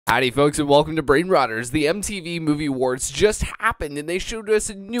Howdy folks and welcome to Brain Rotters. The MTV Movie Awards just happened and they showed us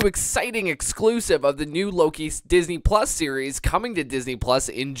a new exciting exclusive of the new Loki Disney Plus series coming to Disney Plus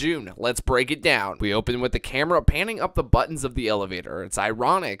in June. Let's break it down. We open with the camera panning up the buttons of the elevator. It's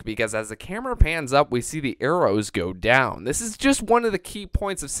ironic because as the camera pans up, we see the arrows go down. This is just one of the key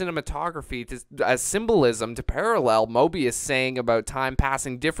points of cinematography as symbolism to parallel Mobius saying about time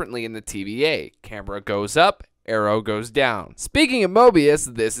passing differently in the TVA. Camera goes up, arrow goes down. Speaking of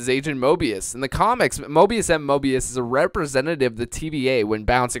Mobius, this is Agent Mobius. In the comics, Mobius M Mobius is a representative of the TVA when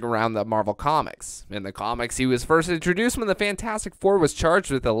bouncing around the Marvel Comics. In the comics, he was first introduced when the Fantastic Four was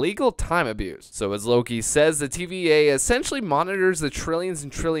charged with illegal time abuse. So as Loki says, the TVA essentially monitors the trillions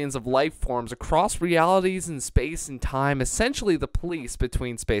and trillions of life forms across realities in space and time, essentially the police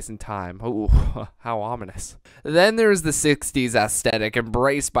between space and time. Ooh, how ominous. Then there's the 60s aesthetic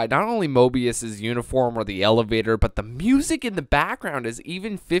embraced by not only Mobius's uniform or the elevator, but the music in the background is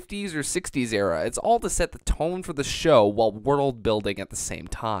even 50s or 60s era. It's all to set the tone for the show while world building at the same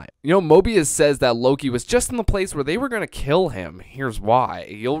time. You know, Mobius says that Loki was just in the place where they were going to kill him. Here's why.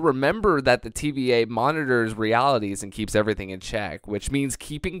 You'll remember that the TVA monitors realities and keeps everything in check, which means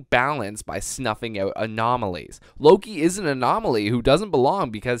keeping balance by snuffing out anomalies. Loki is an anomaly who doesn't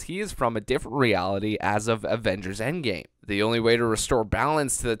belong because he is from a different reality as of Avengers Endgame. The only way to restore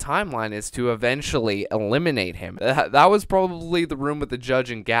balance to the timeline is to eventually eliminate him. That was probably the room with the judge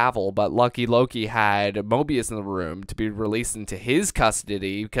and gavel, but lucky Loki had Mobius in the room to be released into his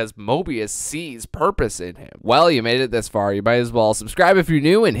custody because Mobius sees purpose in him. Well, you made it this far. You might as well subscribe if you're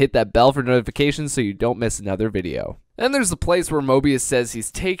new and hit that bell for notifications so you don't miss another video. Then there's the place where Mobius says he's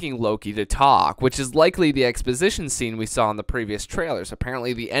taking Loki to talk, which is likely the exposition scene we saw in the previous trailers.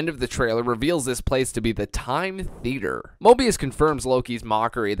 Apparently, the end of the trailer reveals this place to be the Time Theater. Mobius confirms Loki's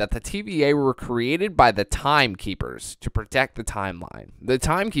mockery that the TVA were created by the Timekeepers to protect the timeline. The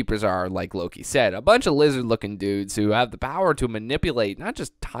Timekeepers are, like Loki said, a bunch of lizard-looking dudes who have the power to manipulate not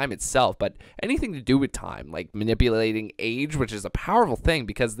just time itself, but anything to do with time, like manipulating age, which is a powerful thing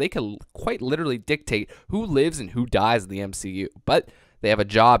because they can quite literally dictate who lives and who dies in the MCU, but they have a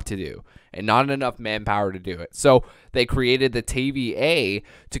job to do and not enough manpower to do it. So they created the TVA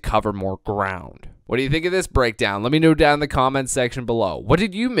to cover more ground. What do you think of this breakdown? Let me know down in the comments section below. What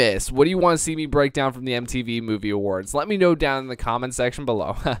did you miss? What do you want to see me break down from the MTV Movie Awards? Let me know down in the comment section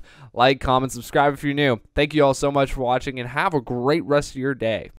below. Like, comment, subscribe if you're new. Thank you all so much for watching and have a great rest of your day.